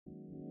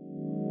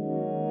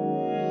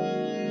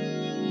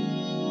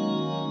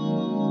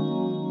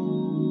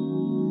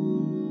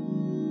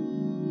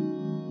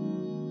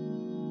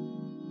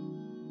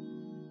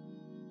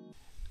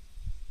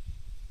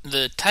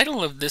The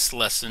title of this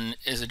lesson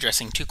is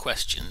addressing two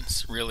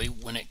questions, really,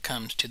 when it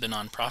comes to the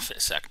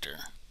nonprofit sector,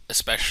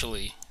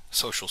 especially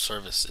social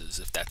services,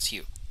 if that's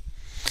you.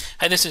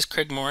 Hi, this is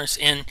Craig Morris,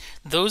 and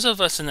those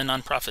of us in the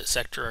nonprofit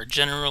sector are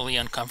generally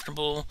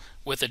uncomfortable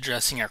with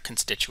addressing our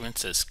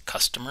constituents as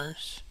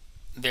customers,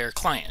 their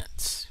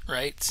clients,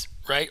 right?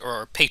 Or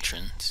our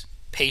patrons,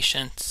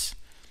 patients,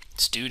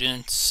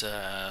 students,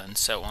 and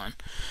so on.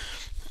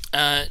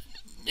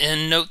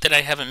 And note that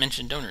I haven't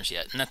mentioned donors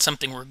yet, and that's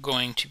something we're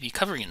going to be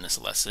covering in this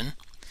lesson.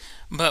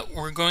 But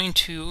we're going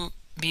to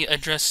be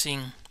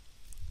addressing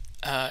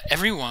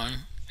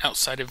everyone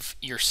outside of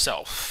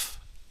yourself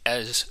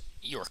as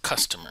your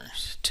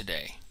customers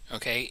today,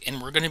 okay?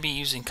 And we're going to be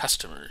using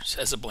customers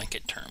as a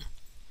blanket term.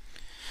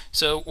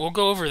 So we'll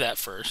go over that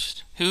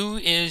first. Who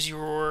is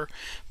your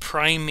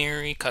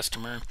primary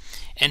customer,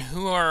 and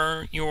who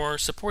are your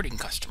supporting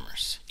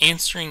customers?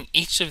 Answering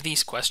each of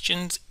these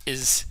questions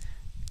is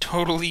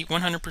totally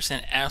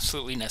 100%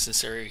 absolutely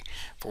necessary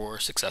for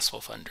successful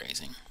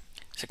fundraising.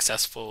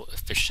 Successful,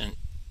 efficient,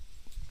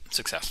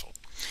 successful.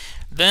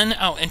 Then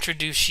I'll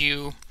introduce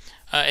you,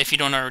 if you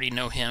don't already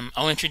know him,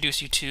 I'll introduce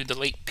you to the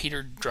late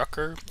Peter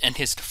Drucker and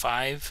his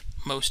 5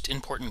 most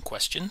important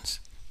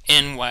questions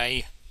and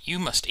why you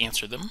must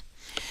answer them.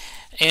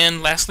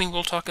 And lastly,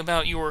 we'll talk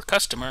about your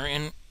customer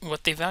and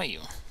what they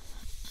value.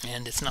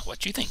 And it's not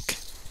what you think.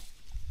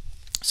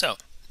 So,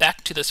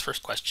 back to this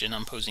first question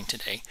I'm posing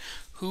today.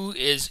 Who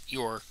is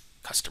your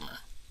customer?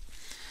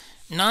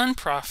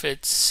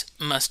 Nonprofits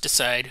must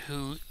decide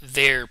who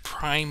their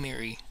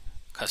primary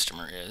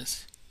customer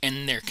is,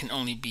 and there can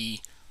only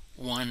be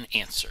one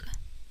answer.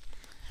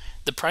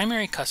 The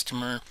primary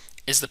customer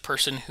is the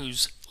person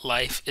whose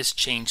life is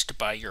changed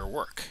by your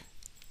work.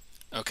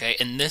 Okay,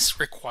 and this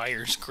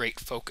requires great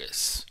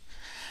focus.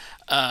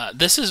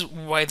 This is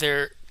why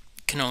there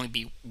can only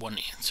be one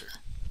answer.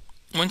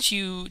 Once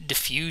you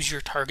diffuse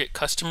your target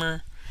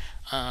customer,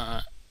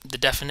 the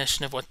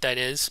definition of what that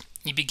is,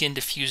 you begin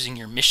diffusing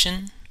your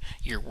mission,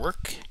 your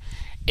work,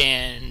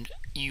 and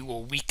you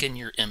will weaken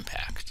your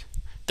impact.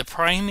 The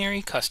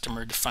primary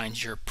customer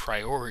defines your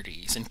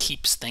priorities and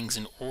keeps things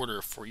in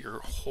order for your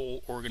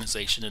whole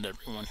organization and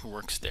everyone who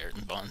works there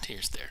and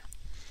volunteers there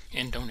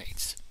and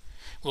donates.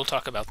 We'll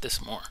talk about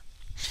this more.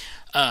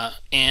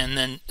 And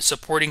then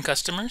supporting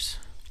customers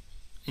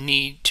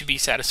need to be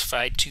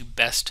satisfied to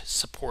best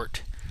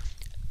support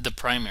the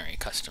primary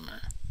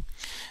customer.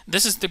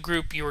 This is the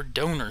group your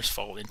donors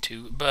fall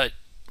into, but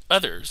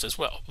others as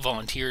well.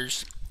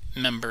 Volunteers,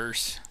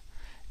 members,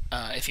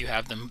 if you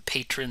have them,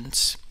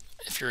 patrons,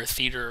 if you're a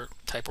theater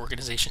type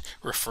organization,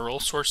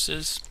 referral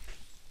sources,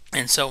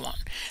 and so on.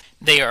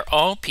 They are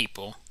all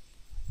people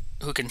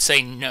who can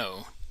say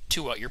no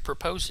to what you're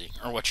proposing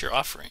or what you're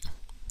offering.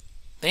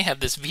 They have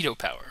this veto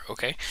power,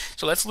 okay?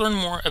 So let's learn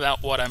more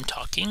about what I'm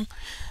talking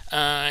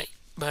by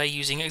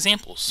using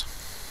examples.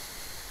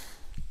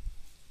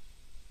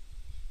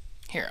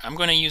 Here, I'm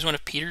going to use one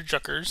of Peter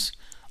Drucker's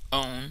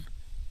own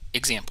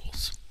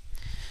examples.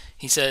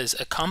 He says,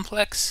 a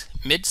complex,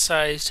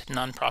 mid-sized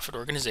nonprofit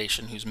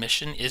organization whose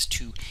mission is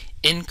to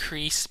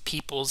increase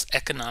people's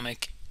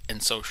economic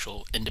and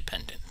social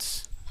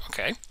independence.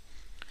 Okay?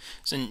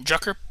 So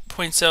Drucker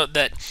points out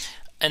that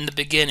in the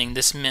beginning,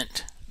 this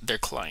meant their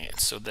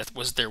clients, so that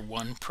was their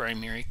one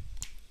primary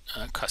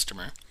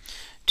customer,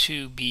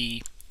 to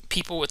be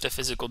people with a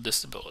physical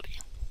disability.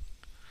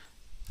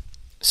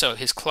 So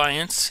his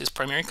clients, his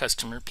primary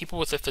customer, people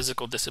with a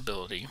physical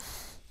disability,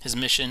 his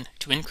mission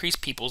to increase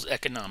people's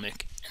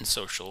economic and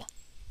social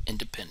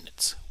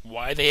independence,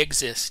 why they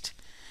exist,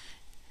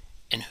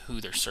 and who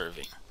they're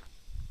serving.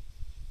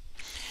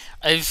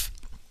 I've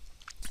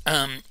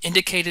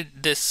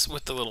indicated this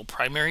with the little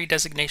primary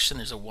designation.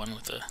 There's a 1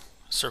 with a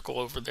circle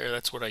over there.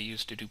 That's what I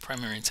use to do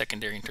primary and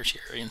secondary and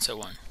tertiary and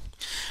so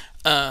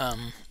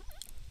on.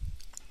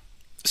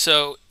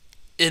 So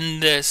in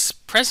this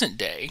present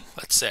day,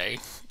 let's say,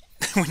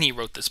 when he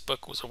wrote this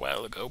book was a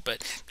while ago,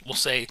 but we'll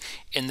say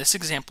in this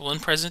example in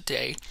present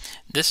day,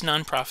 this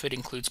nonprofit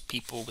includes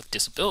people with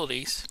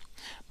disabilities,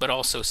 but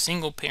also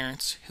single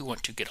parents who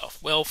want to get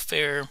off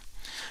welfare,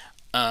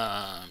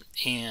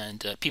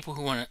 and people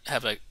who want to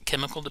have a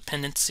chemical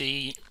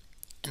dependency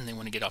and they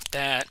want to get off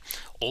that,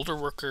 older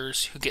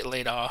workers who get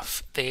laid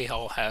off. They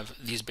all have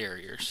these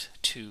barriers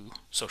to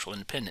social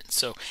independence.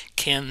 So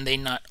can they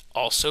not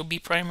also be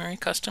primary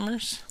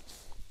customers?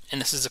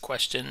 And this is a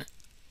question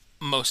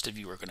most of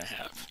you are going to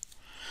have.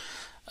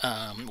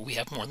 We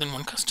have more than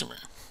one customer.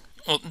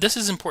 Well, this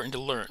is important to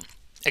learn.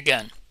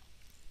 Again,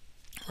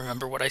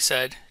 remember what I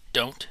said,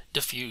 don't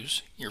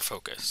diffuse your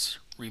focus.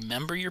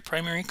 Remember your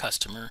primary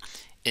customer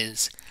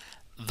is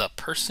the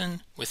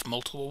person with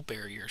multiple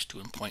barriers to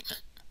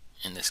employment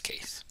in this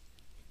case.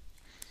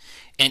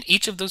 And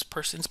each of those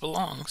persons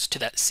belongs to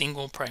that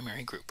single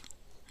primary group.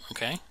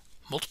 Okay?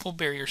 Multiple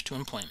barriers to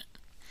employment.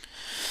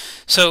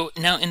 So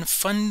now in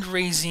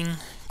fundraising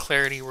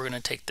clarity, we're going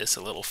to take this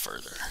a little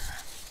further.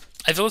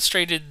 I've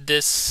illustrated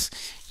this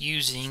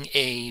using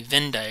a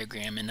Venn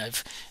diagram, and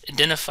I've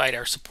identified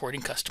our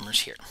supporting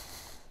customers here.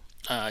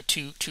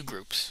 Two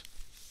groups.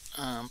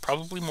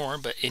 probably more,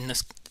 but in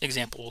this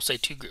example we'll say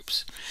 2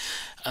 groups.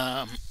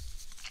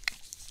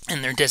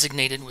 And they're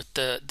designated with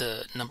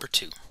the number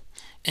 2,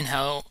 and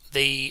how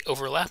they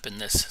overlap in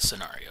this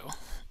scenario,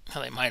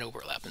 how they might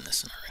overlap in this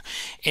scenario.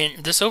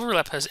 And this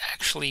overlap has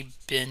actually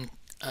been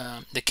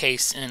the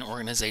case in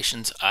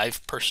organizations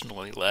I've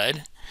personally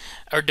led.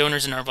 Our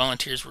donors and our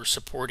volunteers were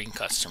supporting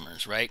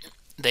customers, right?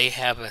 They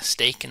have a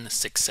stake in the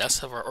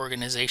success of our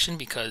organization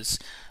because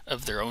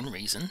of their own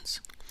reasons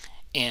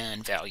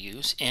and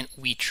values, and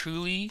we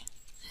truly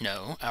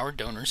know our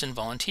donors and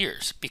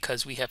volunteers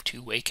because we have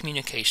two-way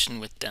communication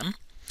with them,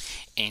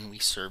 and we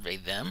survey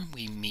them,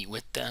 we meet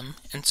with them,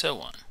 and so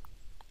on.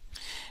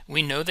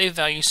 We know they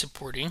value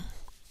supporting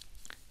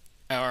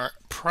our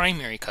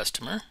primary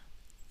customer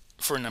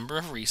for a number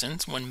of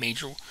reasons. One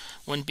major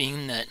one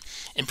being that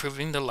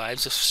improving the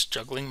lives of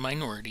struggling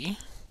minority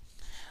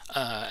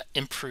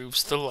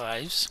improves the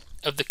lives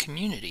of the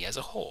community as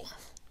a whole.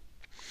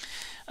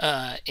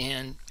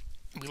 And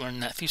we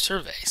learned that through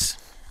surveys.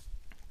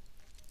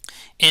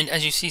 And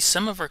as you see,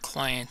 some of our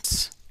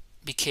clients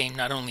became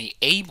not only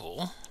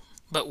able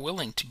but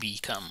willing to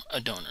become a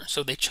donor,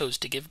 so they chose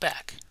to give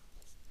back.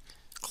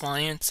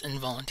 Clients and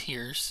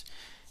volunteers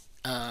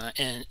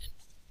and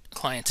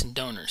clients and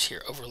donors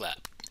here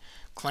overlap.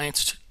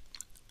 Clients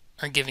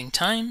are giving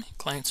time,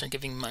 clients are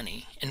giving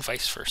money, and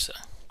vice versa.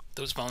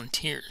 Those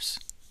volunteers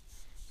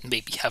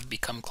maybe have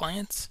become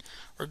clients,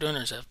 or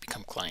donors have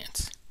become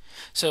clients.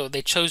 So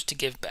they chose to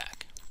give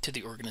back to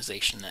the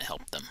organization that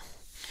helped them.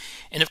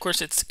 And of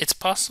course, it's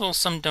possible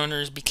some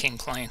donors became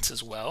clients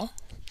as well.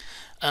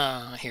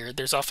 Here,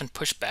 there's often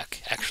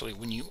pushback actually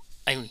when you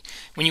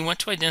want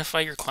to identify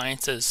your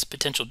clients as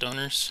potential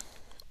donors.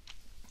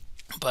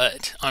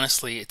 But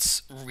honestly,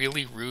 it's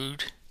really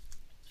rude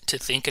to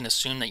think and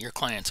assume that your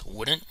clients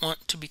wouldn't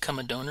want to become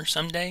a donor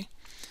someday.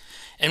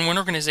 And one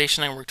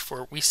organization I worked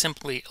for, we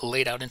simply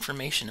laid out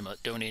information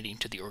about donating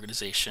to the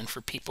organization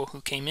for people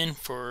who came in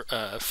for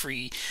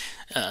free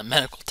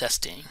medical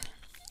testing.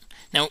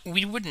 Now,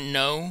 we wouldn't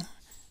know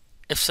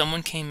if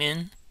someone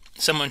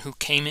who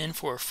came in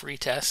for a free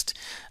test,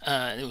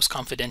 it was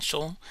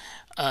confidential,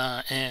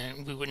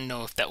 and we wouldn't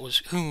know if that was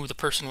who the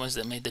person was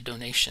that made the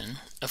donation,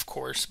 of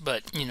course,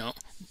 but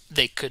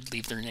they could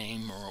leave their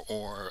name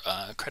or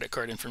credit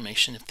card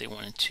information if they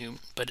wanted to,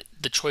 but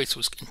the choice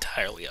was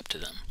entirely up to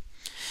them.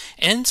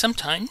 And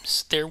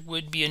sometimes there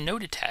would be a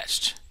note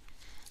attached,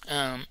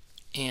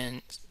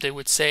 and they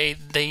would say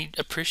they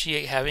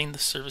appreciate having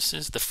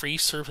the free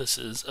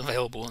services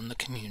available in the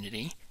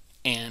community,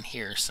 and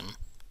here's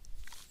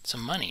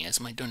some money as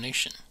my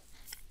donation.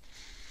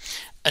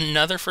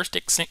 Another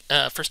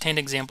first-hand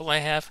example I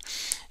have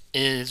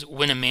is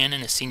when a man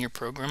in a senior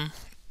program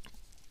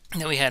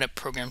that we had, a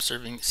program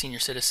serving senior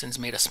citizens,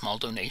 made a small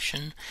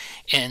donation,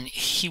 and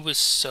he was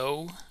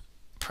so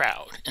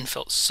proud and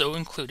felt so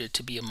included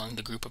to be among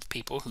the group of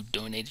people who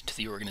donated to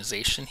the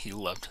organization he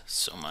loved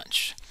so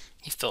much.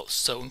 He felt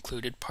so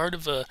included, part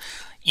of a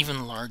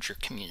even larger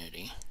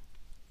community.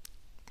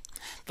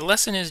 The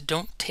lesson is,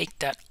 don't take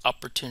that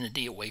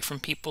opportunity away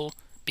from people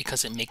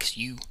because it makes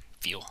you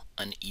feel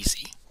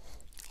uneasy.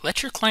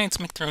 Let your clients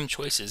make their own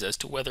choices as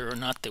to whether or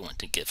not they want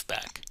to give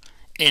back.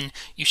 And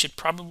you should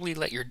probably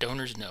let your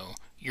donors know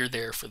you're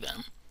there for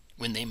them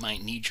when they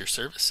might need your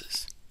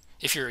services,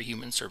 if you're a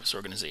human service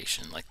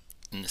organization like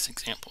in this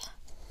example.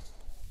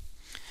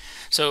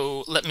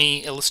 So let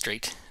me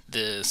illustrate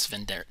this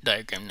Venn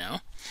diagram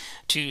now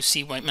to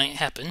see what might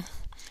happen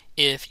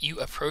if you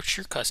approach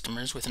your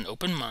customers with an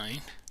open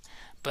mind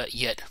but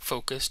yet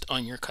focused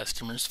on your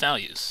customers'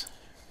 values.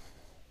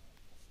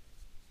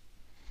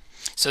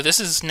 So this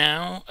is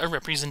now a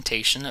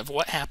representation of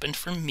what happened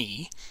for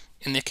me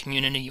in the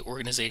community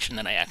organization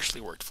that I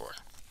actually worked for.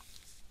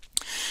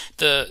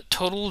 The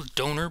total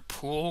donor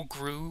pool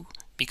grew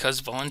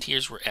because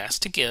volunteers were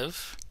asked to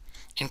give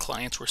and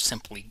clients were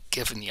simply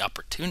given the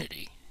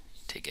opportunity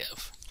to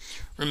give.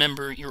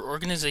 Remember, your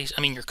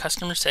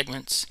customer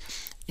segments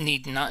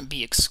need not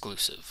be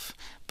exclusive,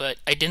 but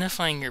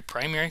identifying your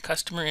primary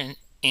customer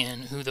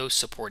and who those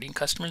supporting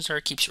customers are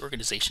keeps your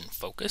organization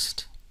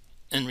focused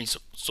and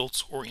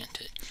results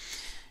oriented.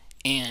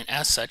 And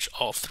as such,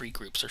 all three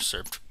groups are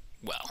served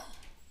well.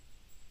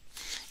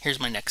 Here's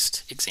my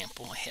next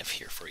example I have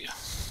here for you.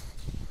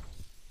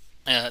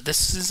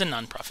 This is a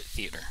nonprofit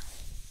theater.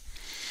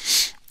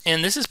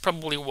 And this is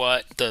probably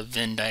what the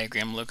Venn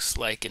diagram looks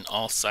like in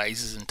all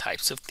sizes and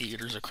types of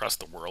theaters across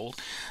the world,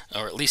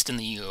 or at least in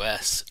the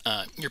US.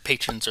 Your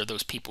patrons are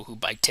those people who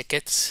buy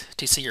tickets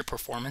to see your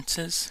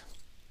performances,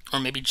 or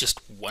maybe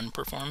just one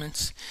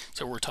performance.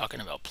 So we're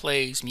talking about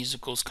plays,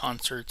 musicals,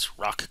 concerts,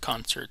 rock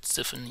concerts,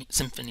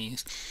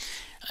 symphonies,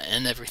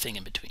 and everything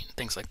in between,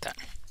 things like that.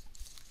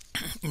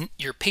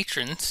 Your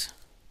patrons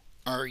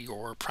are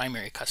your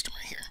primary customer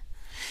here.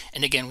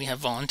 And again, we have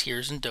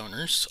volunteers and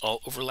donors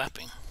all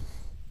overlapping.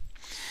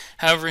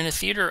 However, in a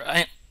theater,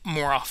 I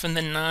more often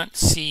than not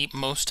see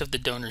most of the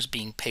donors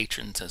being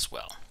patrons as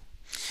well,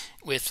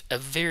 with a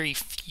very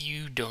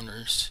few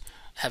donors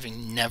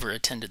having never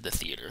attended the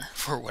theater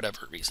for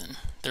whatever reason.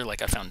 They're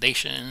like a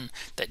foundation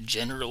that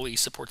generally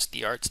supports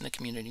the arts in the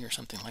community or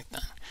something like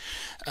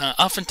that.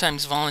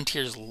 Oftentimes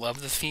volunteers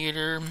love the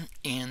theater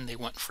and they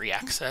want free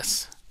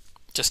access,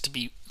 just to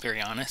be very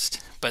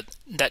honest, but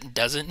that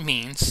doesn't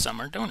mean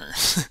some are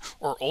donors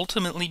or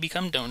ultimately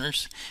become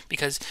donors,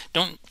 because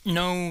don't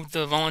know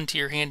the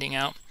volunteer handing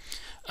out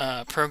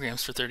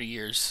programs for 30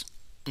 years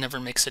never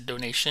makes a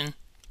donation.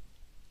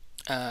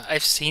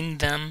 I've seen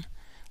them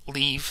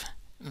leave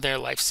their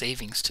life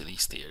savings to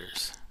these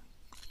theaters.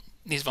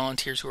 These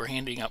volunteers who are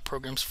handing out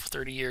programs for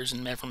 30 years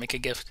and never make a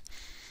gift,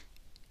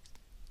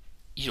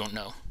 you don't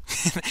know.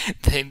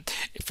 They,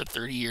 for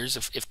 30 years,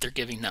 if they're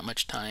giving that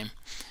much time,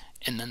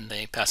 and then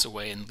they pass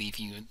away and leave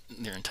you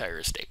their entire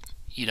estate,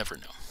 you never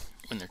know,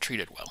 when they're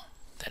treated well,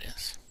 that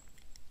is.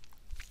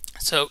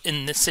 So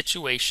in this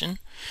situation,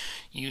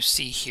 you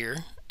see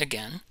here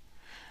again,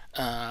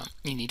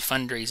 you need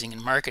fundraising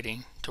and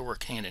marketing to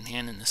work hand in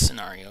hand in this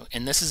scenario,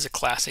 and this is a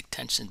classic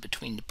tension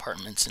between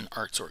departments and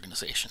arts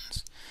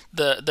organizations.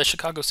 The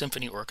Chicago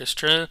Symphony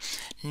Orchestra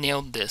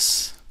nailed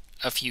this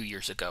a few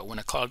years ago when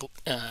a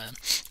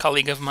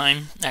colleague of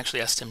mine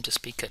actually asked him to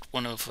speak at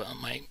one of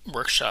my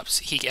workshops.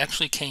 He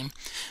actually came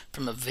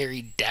from a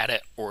very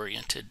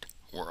data-oriented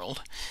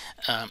world.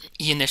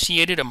 He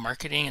initiated a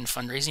marketing and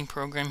fundraising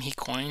program he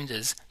coined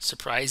as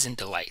Surprise and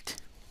Delight.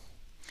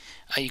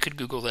 You could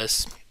Google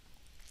this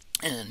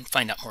and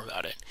find out more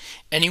about it.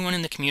 Anyone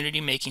in the community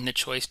making the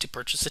choice to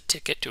purchase a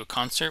ticket to a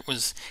concert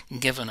was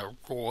given a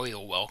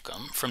royal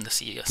welcome from the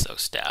CSO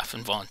staff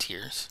and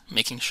volunteers,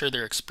 making sure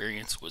their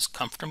experience was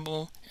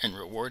comfortable and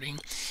rewarding,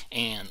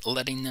 and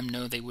letting them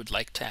know they would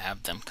like to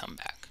have them come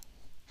back.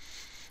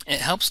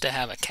 It helps to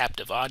have a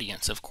captive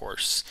audience, of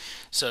course.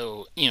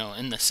 So,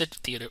 in the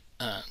theater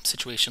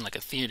situation like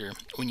a theater,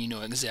 when you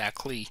know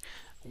exactly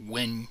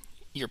when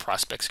your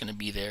prospect's going to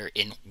be there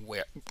and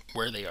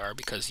where they are,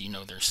 because you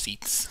know their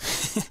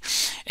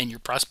seats and your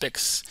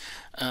prospects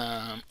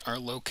are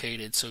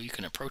located so you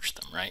can approach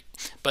them, right?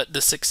 But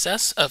the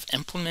success of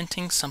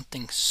implementing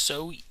something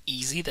so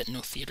easy that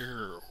no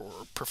theater or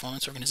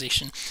performance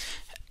organization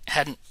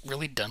hadn't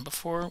really done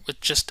before,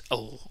 with just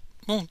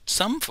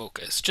some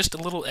focus, just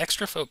a little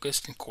extra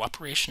focus and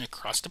cooperation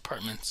across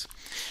departments,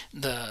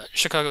 the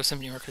Chicago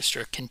Symphony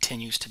Orchestra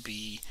continues to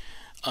be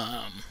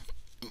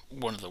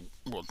one of the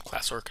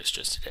world-class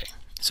orchestras today.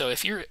 So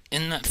if you're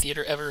in that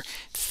theater ever,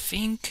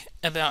 think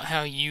about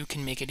how you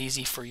can make it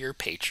easy for your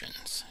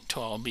patrons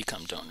to all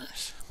become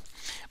donors,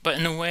 but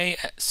in a way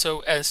so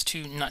as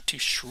to not to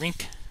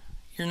shrink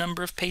your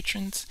number of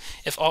patrons.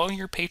 If all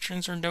your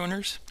patrons are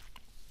donors,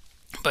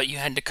 but you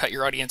had to cut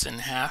your audience in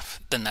half,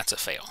 then that's a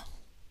fail.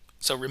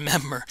 So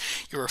remember,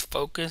 you're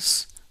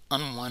focus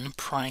on one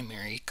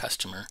primary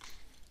customer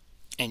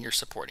and you're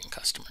supporting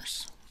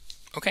customers.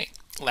 Okay,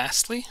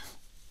 lastly,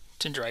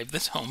 to drive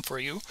this home for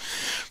you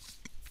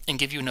and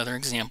give you another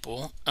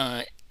example,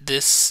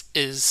 this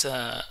is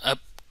a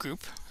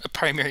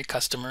primary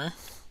customer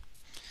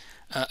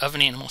of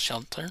an animal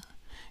shelter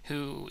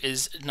who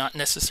is not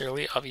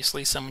necessarily,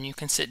 obviously, someone you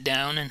can sit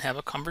down and have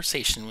a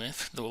conversation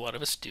with, though a lot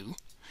of us do.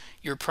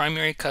 Your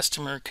primary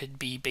customer could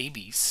be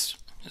babies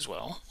as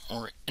well,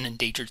 or an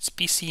endangered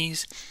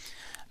species,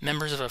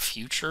 members of a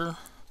future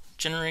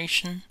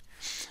generation.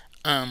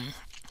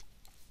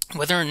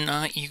 Whether or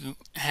not you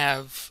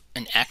have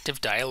an active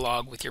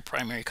dialogue with your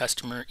primary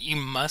customer, you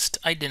must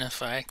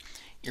identify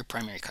your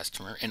primary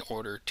customer in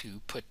order to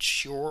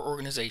put your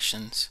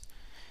organization's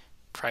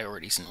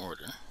priorities in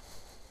order.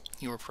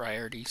 Your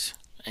priorities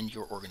and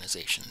your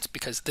organizations,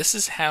 because this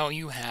is how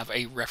you have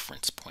a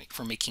reference point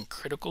for making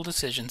critical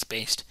decisions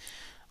based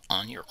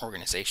on your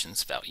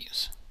organization's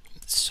values.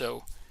 It's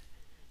so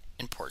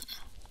important.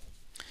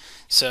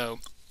 So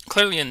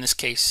clearly in this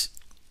case,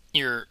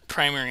 your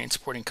primary and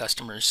supporting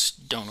customers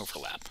don't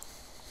overlap.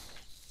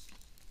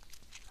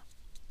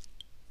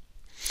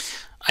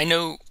 I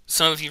know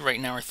some of you right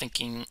now are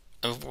thinking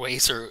of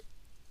ways or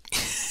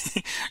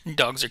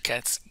dogs or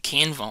cats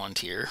can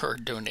volunteer or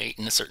donate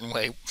in a certain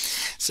way.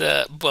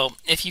 So, well,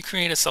 if you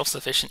create a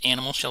self-sufficient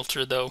animal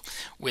shelter, though,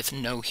 with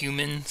no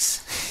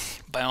humans,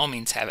 by all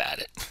means have at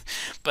it.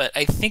 But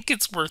I think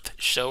it's worth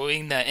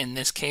showing that in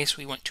this case,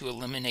 we want to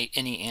eliminate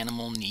any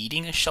animal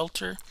needing a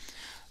shelter.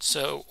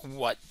 So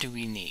what do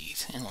we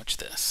need? And watch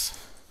this.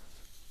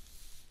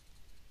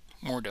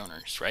 More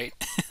donors, right?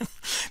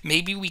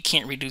 Maybe we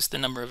can't reduce the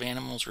number of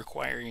animals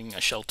requiring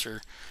a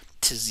shelter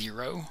to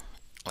 0,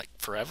 like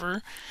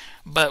forever,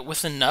 but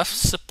with enough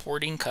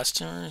supporting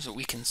customers,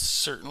 we can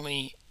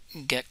certainly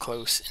get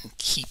close and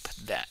keep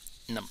that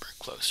number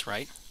close,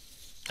 right?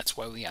 That's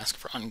why we ask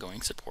for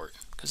ongoing support,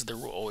 because there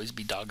will always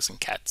be dogs and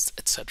cats,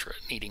 etc.,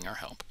 needing our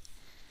help.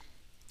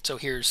 So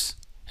here's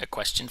a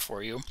question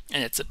for you,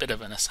 and it's a bit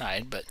of an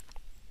aside, but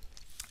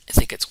I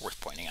think it's worth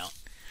pointing out.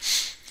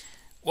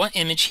 What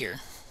image here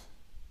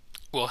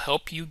will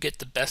help you get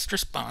the best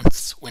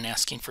response when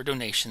asking for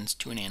donations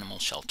to an animal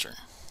shelter?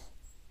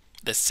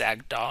 The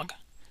sad dog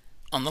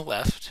on the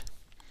left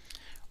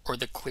or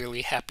the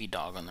clearly happy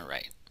dog on the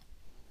right?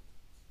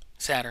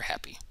 sad or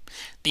happy?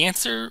 The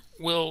answer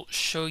will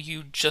show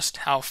you just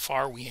how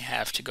far we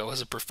have to go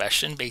as a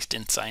profession based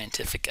in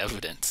scientific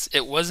evidence.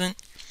 It wasn't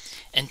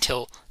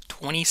until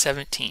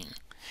 2017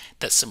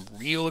 that some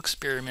real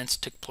experiments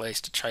took place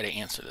to try to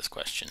answer this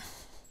question.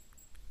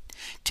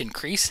 To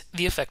increase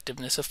the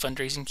effectiveness of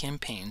fundraising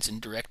campaigns in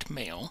direct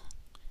mail,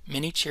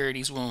 many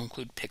charities will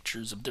include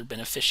pictures of their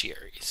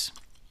beneficiaries,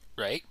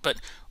 right? But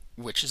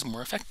which is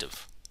more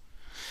effective?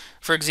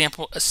 For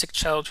example, a sick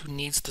child who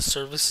needs the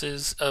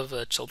services of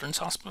a children's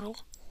hospital,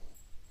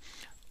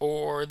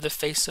 or the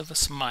face of a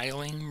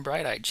smiling,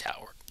 bright-eyed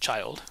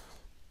child.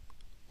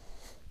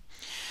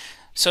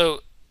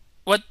 So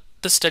what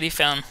the study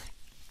found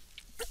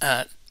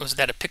was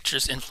that a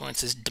picture's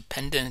influence is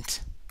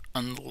dependent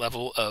on the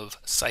level of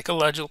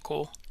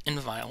psychological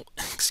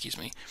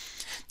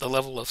the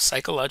level of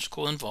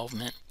psychological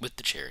involvement with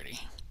the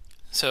charity.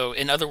 So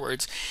in other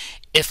words,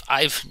 if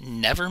I've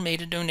never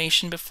made a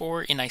donation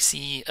before and I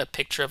see a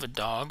picture of a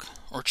dog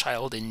or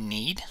child in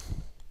need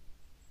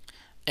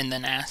and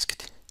then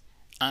asked,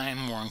 I'm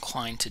more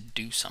inclined to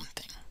do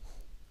something.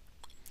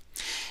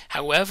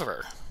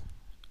 However,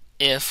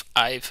 if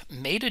I've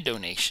made a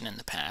donation in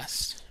the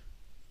past,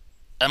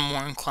 I'm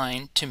more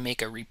inclined to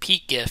make a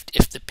repeat gift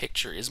if the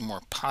picture is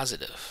more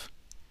positive,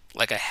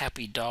 like a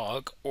happy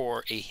dog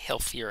or a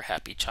healthier,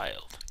 happy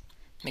child.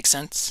 Make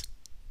sense?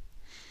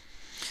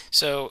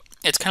 So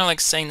it's kind of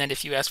like saying that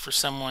if you ask for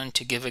someone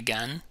to give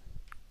again,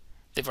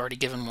 they've already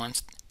given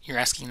once, you're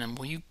asking them,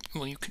 will you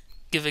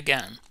give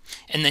again?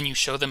 And then you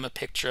show them a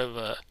picture of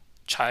a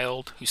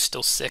child who's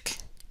still sick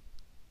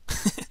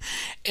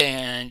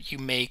and you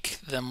make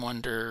them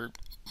wonder,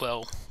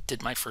 well,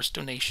 did my first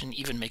donation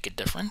even make a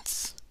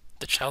difference?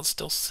 The child's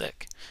still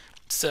sick.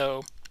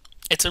 So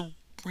it's a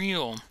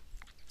real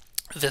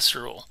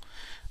visceral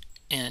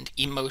and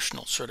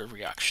emotional sort of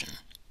reaction.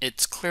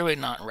 It's clearly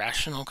not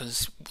rational,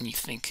 because when you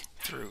think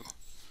through,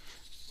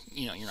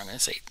 you're not going to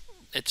say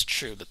it's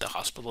true that the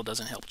hospital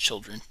doesn't help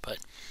children, but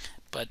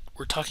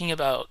we're talking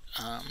about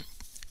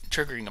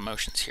triggering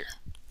emotions here.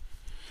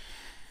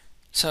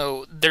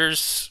 So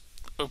there's,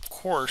 of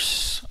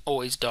course,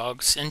 always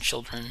dogs and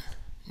children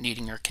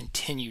needing our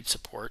continued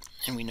support,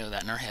 and we know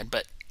that in our head.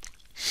 But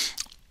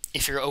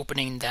if you're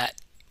opening that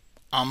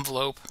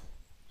envelope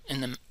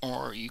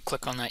or you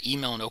click on that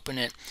email and open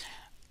it,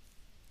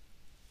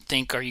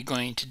 are you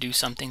going to do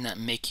something that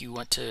make you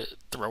want to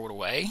throw it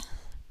away?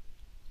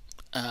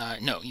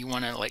 No, you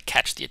want to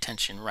catch the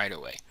attention right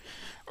away,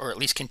 or at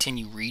least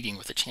continue reading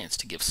with a chance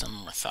to give some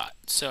more thought.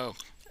 So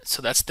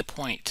that's the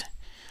point.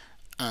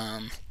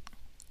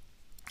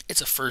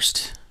 It's a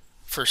first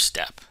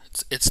step.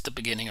 It's the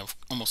beginning of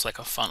almost like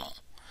a funnel.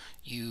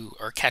 You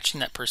are catching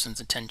that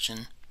person's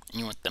attention, and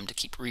you want them to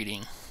keep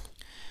reading,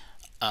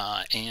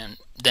 and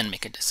then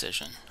make a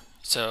decision.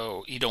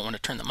 So you don't want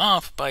to turn them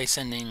off by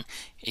sending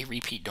a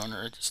repeat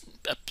donor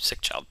a sick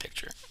child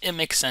picture. It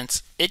makes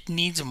sense. It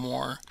needs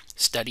more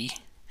study,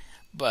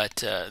 but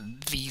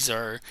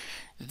there's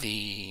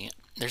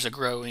a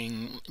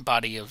growing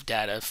body of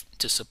data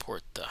to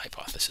support the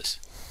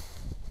hypothesis.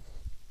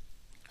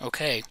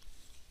 Okay,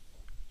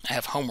 I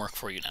have homework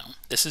for you now.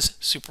 This is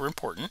super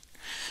important,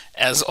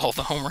 as all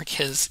the homework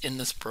is in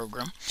this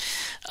program.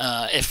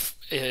 If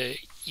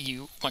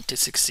you want to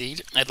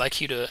succeed, I'd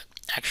like you to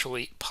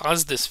actually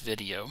pause this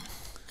video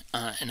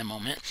in a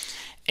moment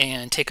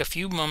and take a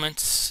few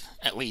moments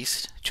at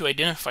least to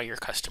identify your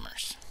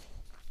customers.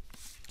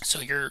 So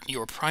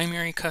your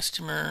primary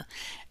customer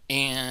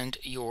and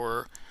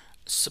your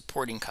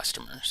supporting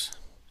customers.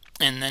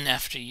 And then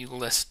after you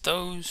list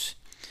those,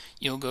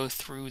 you'll go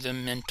through the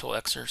mental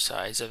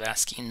exercise of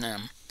asking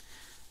them,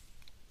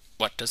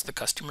 what does the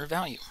customer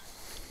value?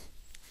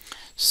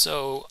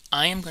 So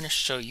I am going to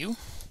show you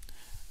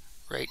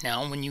right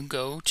now, when you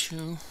go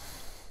to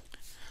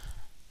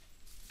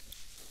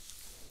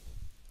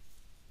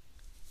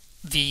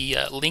the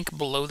link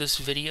below this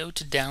video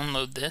to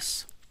download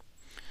this,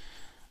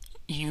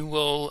 you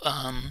will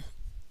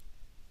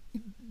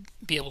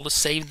be able to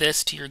save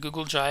this to your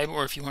Google Drive,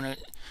 or if you want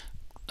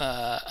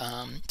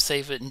to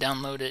save it and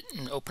download it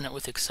and open it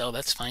with Excel,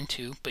 that's fine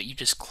too. But you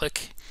just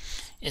click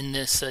in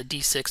this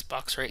D6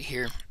 box right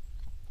here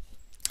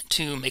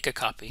to make a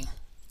copy.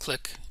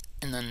 Click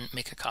and then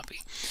make a copy.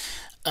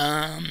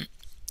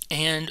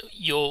 And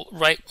you'll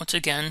write, once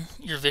again,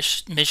 your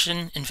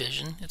mission and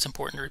vision. It's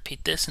important to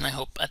repeat this, and I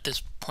hope at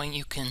this point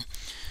you can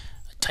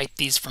type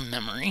these from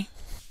memory.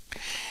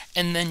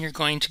 And then you're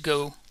going to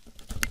go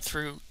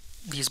through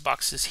these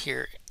boxes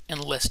here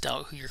and list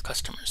out who your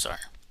customers are.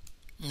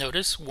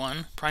 Notice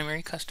 1,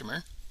 primary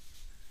customer,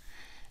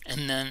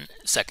 and then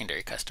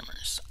secondary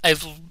customers.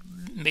 I've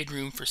made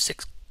room for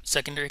 6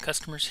 secondary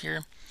customers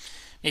here.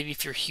 Maybe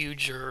if you're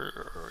huge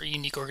or a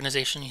unique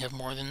organization, you have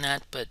more than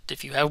that. But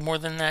if you have more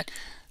than that,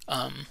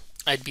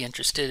 I'd be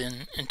interested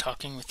in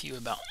talking with you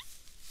about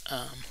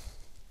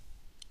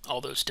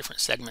all those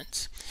different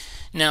segments.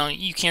 Now,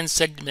 you can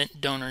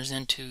segment donors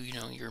into,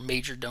 your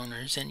major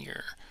donors and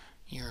your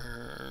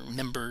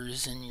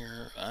members and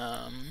your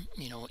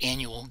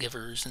annual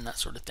givers and that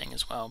sort of thing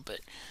as well.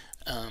 But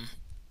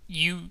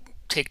you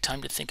take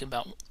time to think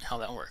about how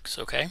that works,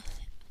 okay?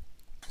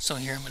 So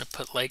here I'm going to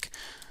put like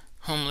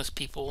homeless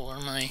people are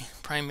my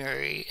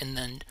primary, and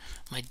then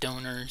my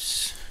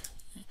donors,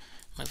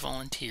 my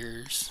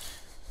volunteers,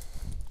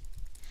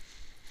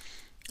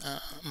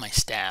 my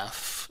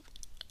staff,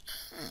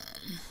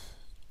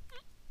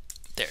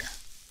 there,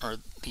 or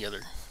the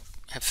other,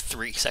 have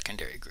 3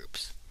 secondary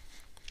groups.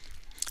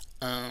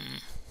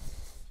 And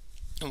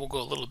we'll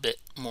go a little bit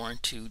more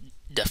into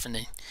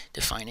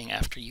defining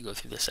after you go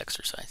through this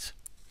exercise.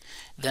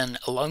 Then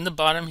along the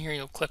bottom here,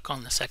 you'll click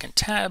on the second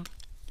tab.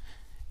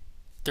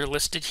 They're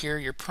listed here,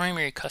 your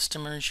primary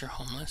customers, your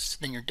homeless,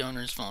 then your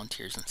donors,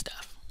 volunteers, and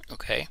staff.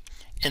 Okay?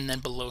 And then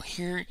below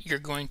here, you're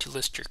going to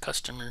list your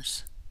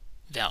customers'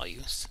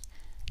 values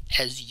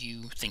as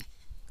you think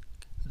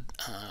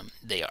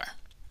they are.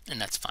 And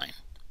that's fine.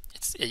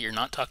 You're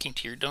not talking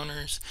to your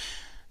donors,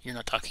 you're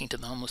not talking to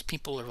the homeless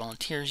people or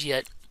volunteers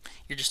yet.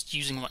 You're just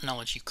using what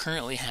knowledge you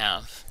currently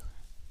have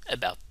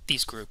about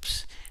these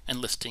groups and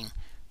listing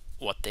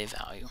what they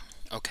value.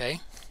 Okay?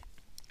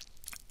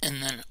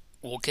 And then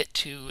we'll get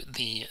to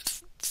the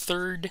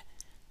third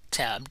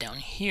tab down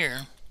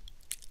here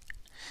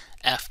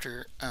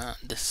after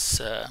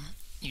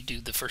you do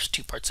the first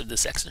 2 parts of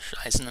this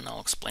exercise, and then I'll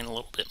explain a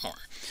little bit more.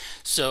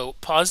 So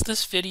pause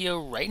this video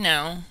right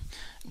now,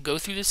 go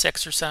through this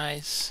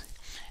exercise,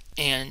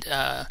 and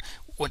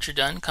once you're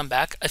done, come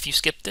back. If you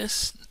skip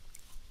this,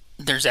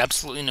 there's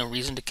absolutely no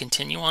reason to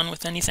continue on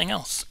with anything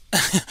else.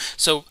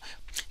 So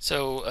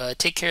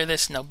take care of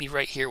this, and I'll be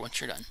right here once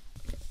you're done.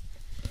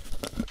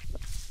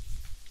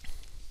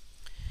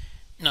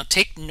 Now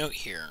take note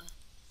here.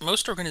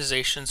 Most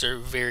organizations are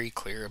very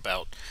clear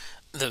about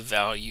the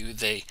value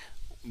they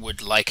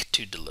would like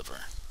to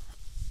deliver.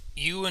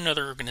 You and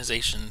other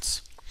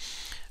organizations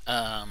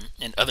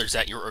and others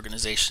at your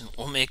organization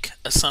will make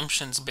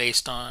assumptions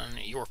based on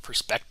your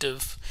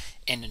perspective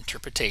and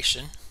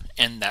interpretation,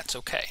 and that's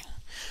okay.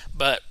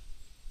 But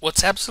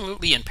what's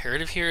absolutely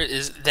imperative here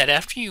is that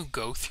after you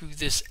go through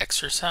this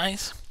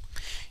exercise,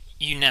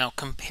 you now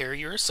compare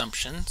your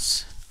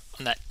assumptions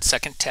on that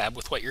second tab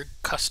with what your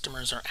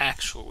customers are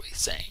actually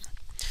saying.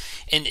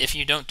 And if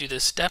you don't do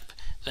this step,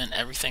 then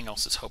everything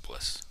else is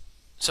hopeless.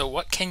 So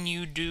what can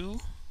you do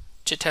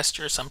to test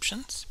your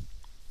assumptions?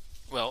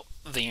 Well,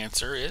 the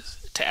answer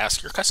is to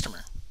ask your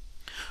customer.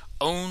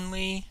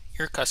 Only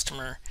your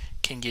customer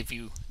can give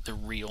you the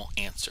real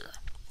answer.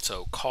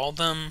 So call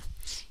them,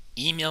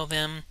 email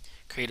them,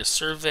 create a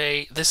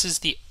survey. This is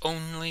the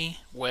only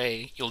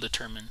way you'll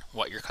determine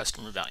what your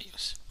customer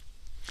values.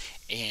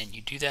 And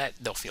you do that,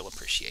 they'll feel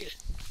appreciated.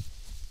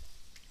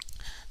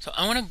 So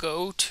I want to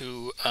go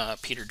to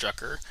Peter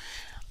Drucker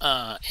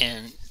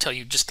and tell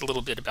you just a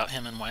little bit about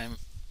him and why I'm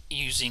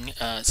using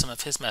some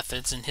of his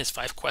methods and his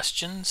 5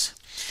 questions.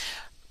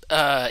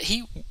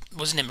 He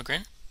was an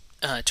immigrant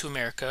to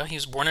America. He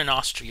was born in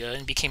Austria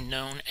and became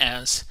known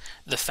as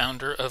the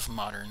founder of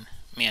modern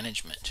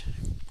management.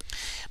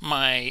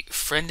 My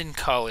friend and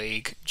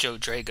colleague, Joe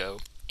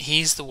Drago,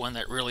 he's the one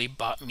that really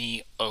brought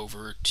me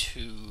over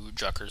to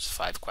Drucker's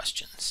 5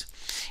 questions.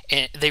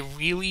 And they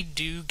really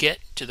do get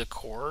to the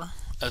core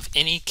of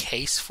any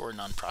case for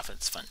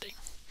nonprofits funding.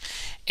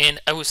 And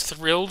I was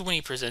thrilled when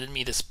he presented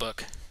me this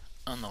book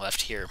on the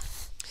left here.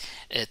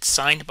 It's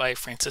signed by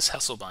Francis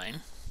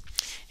Hesselbein.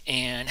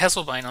 And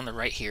Hesselbein on the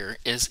right here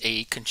is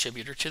a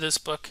contributor to this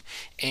book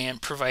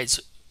and provides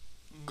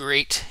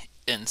great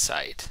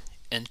insight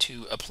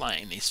into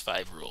applying these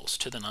 5 rules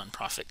to the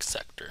nonprofit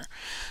sector.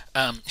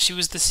 She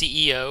was the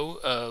CEO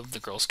of the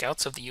Girl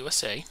Scouts of the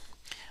USA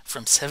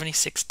from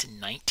 76 to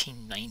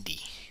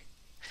 1990.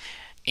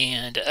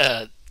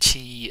 And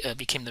she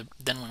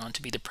then went on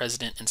to be the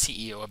president and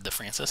CEO of the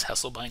Francis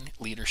Hesselbein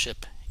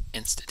Leadership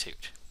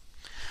Institute.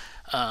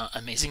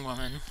 Amazing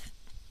woman,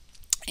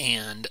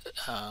 and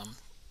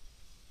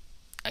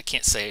I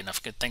can't say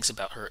enough good things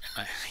about her.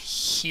 And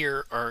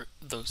here are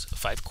those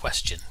 5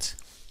 questions.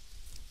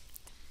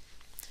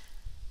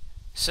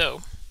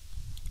 So,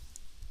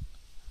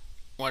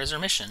 what is her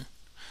mission?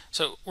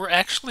 So we're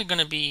actually going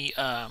to be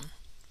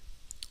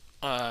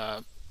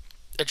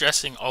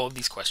addressing all of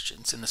these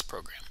questions in this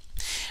program,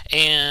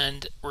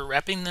 and we're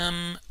wrapping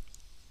them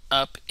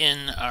up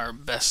in our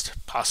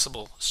best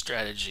possible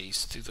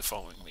strategies through the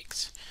following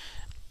weeks.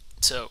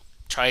 So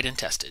tried and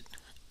tested.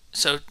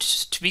 So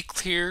to be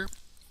clear,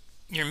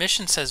 your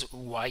mission says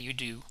why you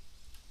do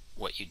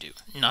what you do,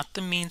 not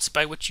the means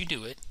by which you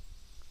do it.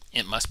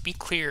 It must be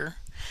clear,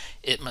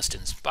 it must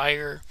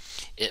inspire,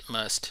 it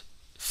must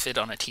fit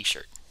on a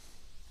t-shirt.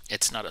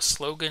 It's not a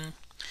slogan,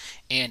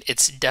 and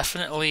it's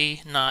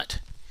definitely not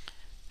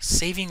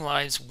saving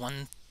lives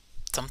one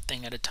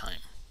something at a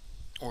time,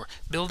 or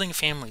building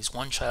families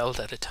one child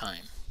at a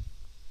time,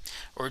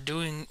 or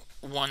doing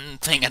one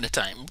thing at a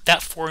time.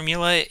 That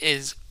formula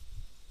is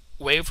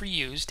way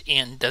overused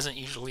and doesn't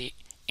usually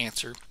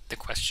answer the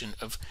question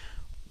of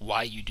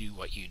why you do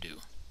what you do.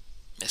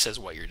 It says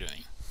what you're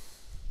doing.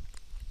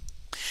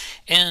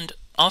 And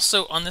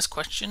also on this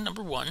question,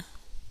 number 1,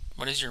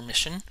 what is your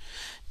mission?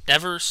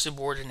 Never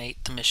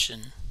subordinate the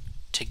mission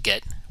to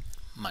get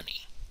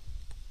money.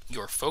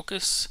 your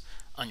focus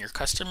on your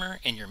customer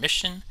and your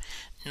mission,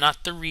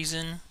 not the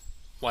reason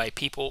why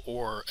people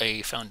or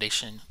a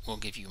foundation will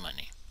give you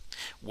money.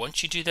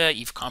 Once you do that,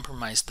 you've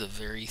compromised the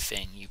very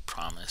thing you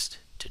promised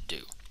to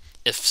do.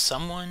 If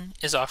someone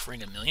is offering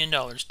 $1 million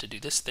to do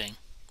this thing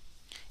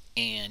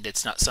and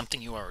it's not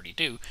something you already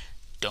do,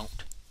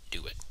 don't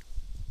do it.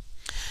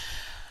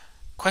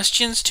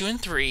 Questions 2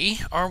 and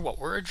 3 are what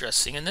we're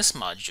addressing in this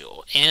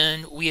module,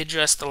 and we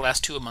address the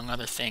last two among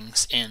other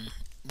things in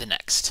the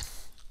next.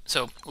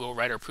 So we'll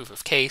write our proof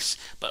of case,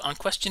 but on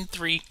question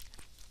 3,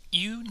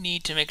 you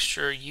need to make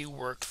sure you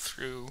work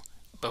through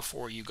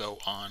before you go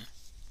on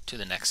to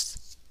the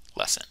next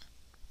lesson.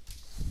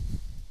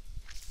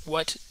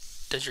 What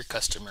does your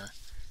customer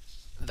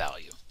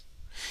value?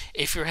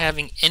 If you're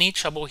having any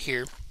trouble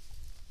here,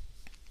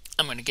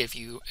 I'm going to give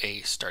you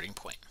a starting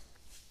point,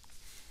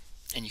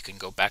 and you can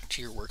go back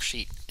to your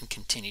worksheet and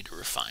continue to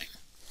refine.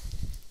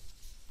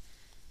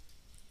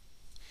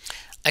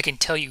 I can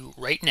tell you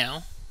right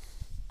now,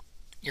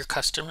 your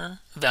customer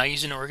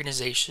values an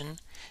organization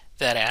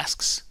that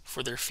asks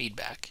for their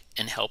feedback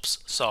and helps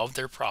solve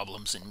their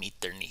problems and meet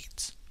their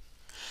needs.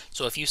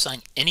 So if you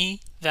assign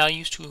any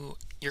values to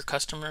your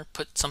customer,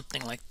 put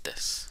something like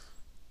this.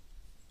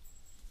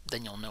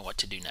 Then you'll know what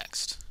to do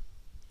next.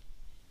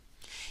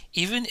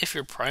 Even if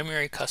your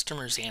primary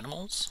customer is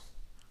animals,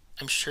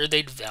 I'm sure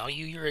they'd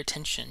value your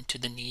attention to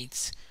the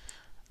needs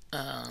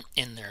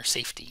in their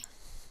safety,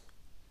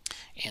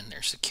 and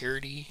their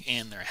security,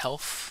 and their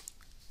health,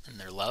 and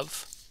their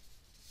love.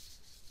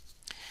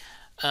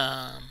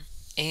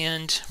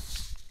 And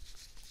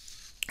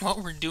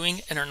what we're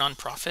doing in our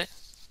nonprofit,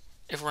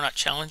 if we're not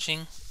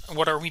challenging,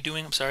 what are we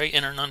doing,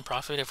 in our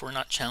nonprofit if we're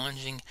not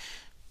challenging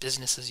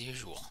business as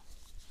usual?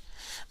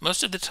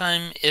 Most of the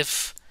time,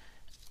 if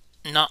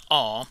not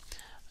all,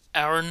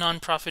 our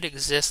nonprofit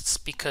exists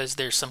because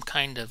there's some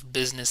kind of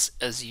business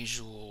as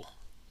usual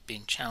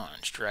being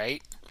challenged,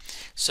 right?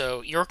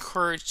 So your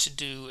courage to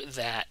do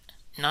that,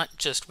 not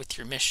just with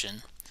your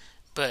mission,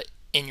 but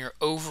in your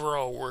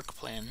overall work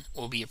plan,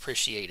 will be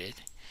appreciated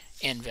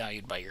and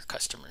valued by your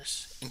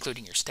customers,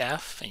 including your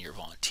staff and your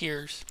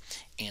volunteers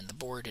and the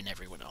board and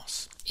everyone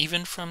else.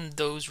 Even from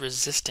those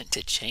resistant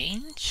to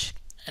change,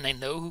 and I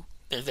know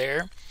they're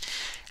there,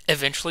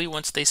 eventually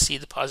once they see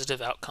the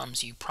positive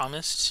outcomes you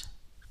promised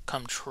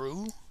come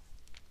true,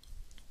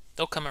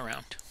 they'll come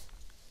around.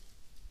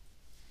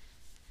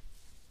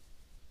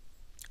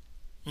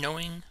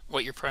 Knowing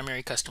what your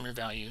primary customer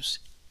values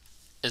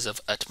is of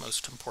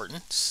utmost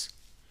importance,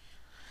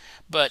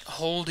 but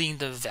holding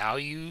the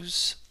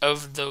values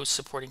of those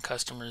supporting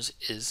customers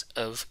is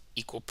of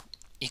equal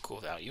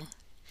value.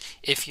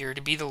 If you're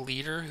to be the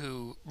leader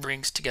who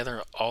brings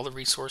together all the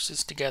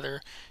resources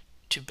together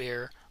to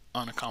bear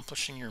on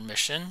accomplishing your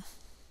mission,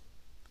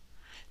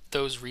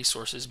 those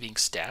resources being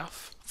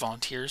staff,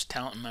 volunteers,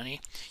 talent, and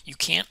money, you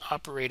can't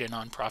operate a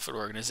nonprofit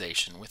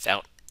organization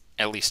without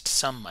at least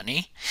some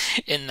money,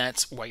 and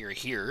that's why you're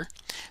here.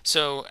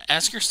 So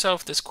ask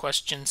yourself this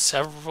question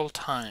several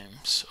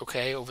times,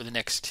 okay, over the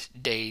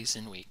next days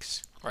and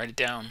weeks. Write it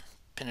down,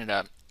 pin it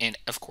up, and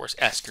of course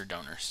ask your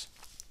donors.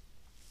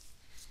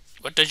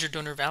 What does your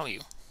donor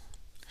value?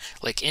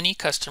 Like any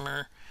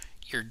customer,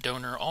 your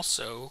donor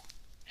also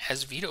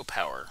has veto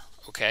power,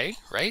 okay,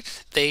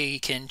 right? They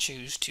can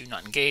choose to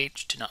not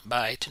engage, to not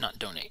buy, to not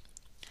donate.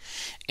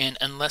 And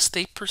unless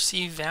they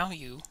perceive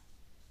value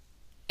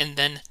and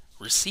then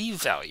receive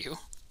value,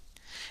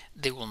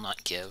 they will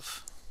not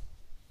give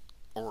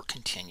or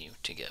continue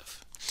to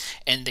give.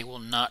 And they will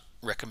not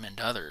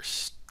recommend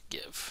others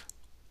give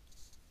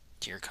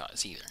to your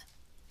cause either.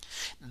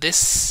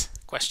 This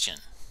question,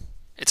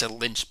 it's a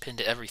linchpin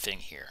to everything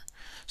here.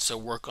 So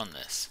work on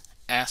this.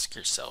 Ask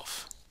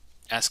yourself,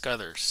 ask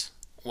others,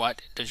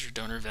 what does your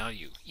donor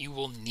value? You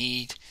will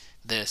need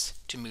this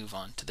to move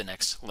on to the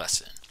next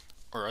lesson,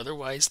 or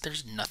otherwise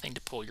there's nothing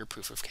to pull your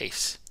proof of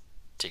case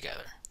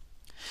together.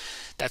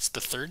 That's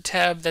the third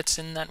tab that's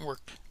in that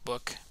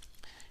workbook.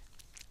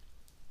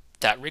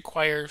 That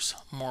requires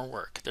more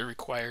work. That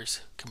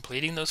requires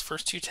completing those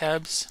first two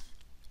tabs,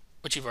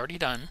 which you've already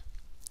done,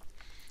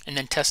 and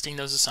then testing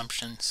those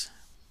assumptions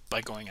by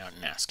going out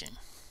and asking.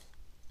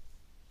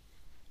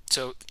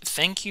 So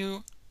thank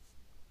you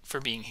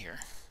for being here.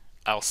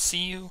 I'll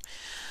see you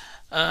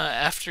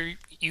after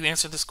you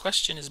answer this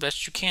question as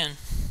best you can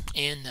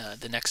in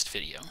the next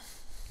video.